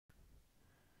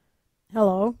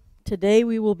Hello. Today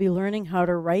we will be learning how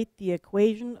to write the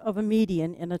equation of a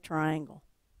median in a triangle.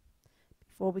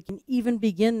 Before we can even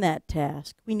begin that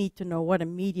task, we need to know what a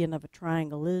median of a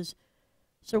triangle is.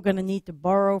 So we're going to need to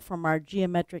borrow from our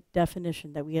geometric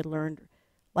definition that we had learned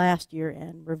last year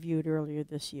and reviewed earlier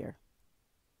this year.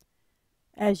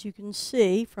 As you can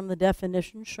see from the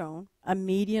definition shown, a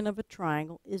median of a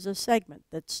triangle is a segment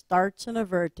that starts in a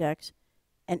vertex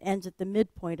and ends at the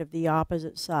midpoint of the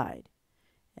opposite side.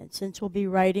 And since we'll be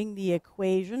writing the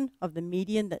equation of the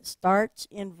median that starts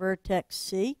in vertex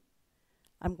C,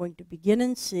 I'm going to begin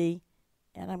in C,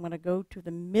 and I'm going to go to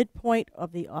the midpoint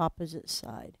of the opposite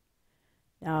side.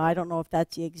 Now, I don't know if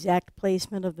that's the exact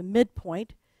placement of the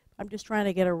midpoint. I'm just trying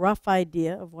to get a rough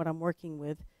idea of what I'm working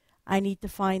with. I need to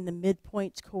find the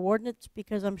midpoint's coordinates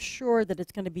because I'm sure that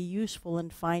it's going to be useful in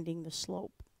finding the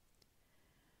slope.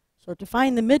 So to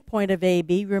find the midpoint of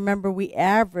AB, remember we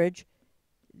average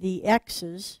the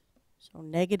x's, so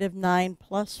negative 9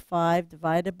 plus 5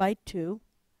 divided by 2,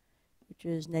 which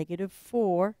is negative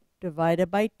 4 divided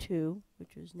by 2,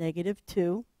 which is negative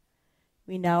 2.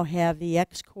 We now have the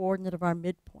x coordinate of our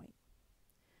midpoint.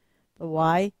 The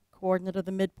y coordinate of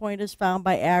the midpoint is found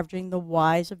by averaging the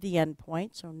y's of the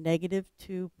endpoint, so negative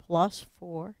 2 plus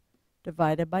 4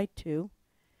 divided by 2,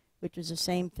 which is the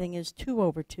same thing as 2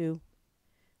 over 2,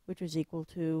 which is equal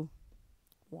to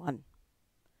 1.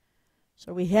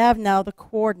 So we have now the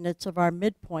coordinates of our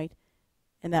midpoint,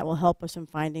 and that will help us in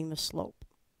finding the slope.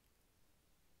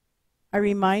 A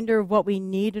reminder of what we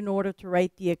need in order to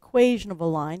write the equation of a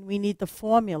line. We need the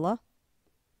formula.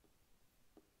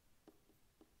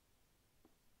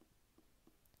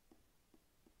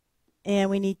 And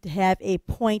we need to have a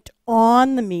point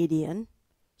on the median.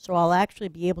 So I'll actually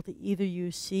be able to either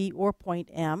use C or point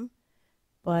M,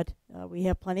 but we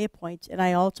have plenty of points. And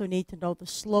I also need to know the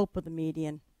slope of the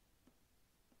median.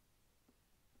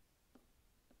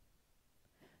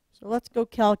 So let's go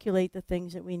calculate the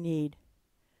things that we need.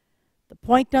 The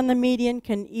point on the median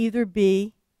can either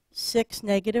be 6,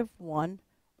 negative 1,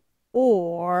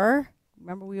 or,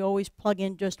 remember we always plug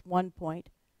in just one point,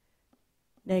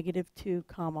 negative 2,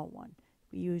 comma 1.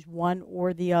 We use one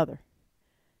or the other.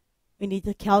 We need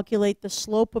to calculate the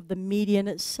slope of the median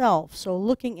itself. So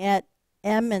looking at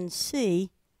M and C,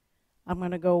 I'm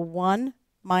going to go 1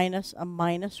 minus a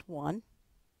minus 1.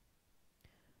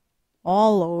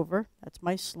 All over, that's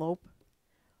my slope,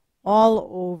 all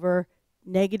over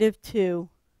negative 2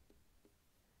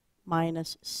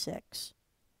 minus 6.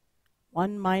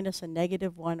 1 minus a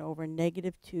negative 1 over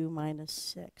negative 2 minus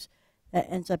 6. That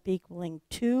ends up equaling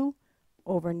 2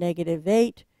 over negative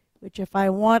 8, which if I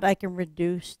want, I can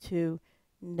reduce to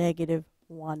negative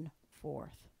 1/4.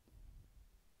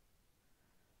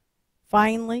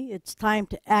 Finally, it's time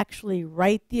to actually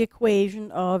write the equation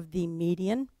of the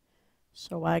median.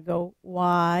 So I go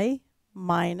y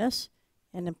minus,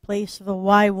 and in place of the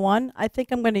y1, I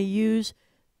think I'm going to use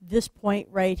this point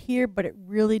right here, but it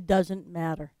really doesn't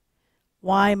matter.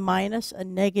 Y minus a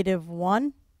negative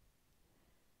 1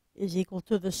 is equal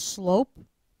to the slope.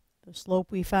 The slope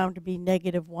we found to be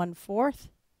negative 1/4.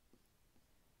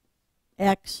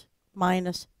 X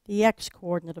minus the x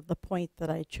coordinate of the point that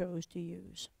I chose to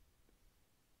use.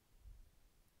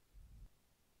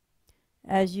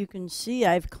 As you can see,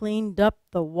 I've cleaned up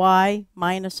the y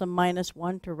minus a minus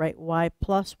 1 to write y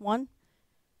plus 1.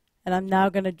 And I'm now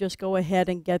going to just go ahead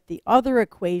and get the other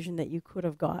equation that you could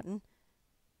have gotten.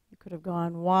 You could have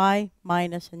gone y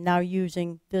minus, and now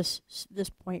using this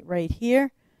point right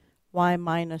here, y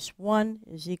minus 1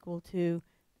 is equal to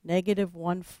negative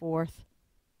 1/4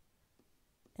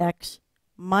 x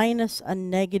minus a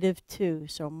negative 2.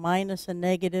 So minus a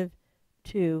negative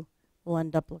 2 will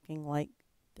end up looking like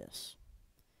this.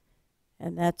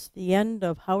 And that's the end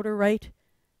of how to write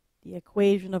the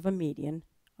equation of a median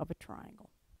of a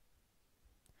triangle.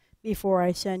 Before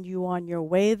I send you on your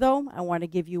way, though, I want to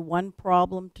give you one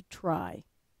problem to try.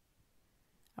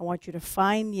 I want you to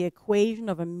find the equation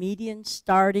of a median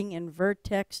starting in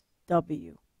vertex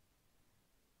W.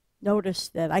 Notice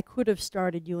that I could have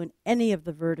started you in any of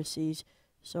the vertices,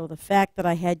 so the fact that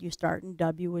I had you start in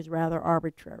W was rather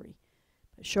arbitrary.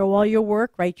 Show all your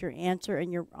work, write your answer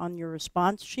on your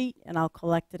response sheet, and I'll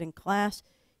collect it in class.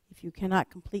 If you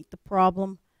cannot complete the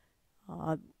problem,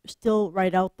 still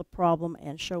write out the problem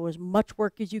and show as much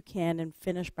work as you can and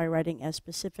finish by writing as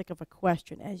specific of a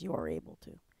question as you are able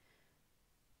to.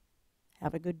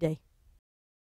 Have a good day.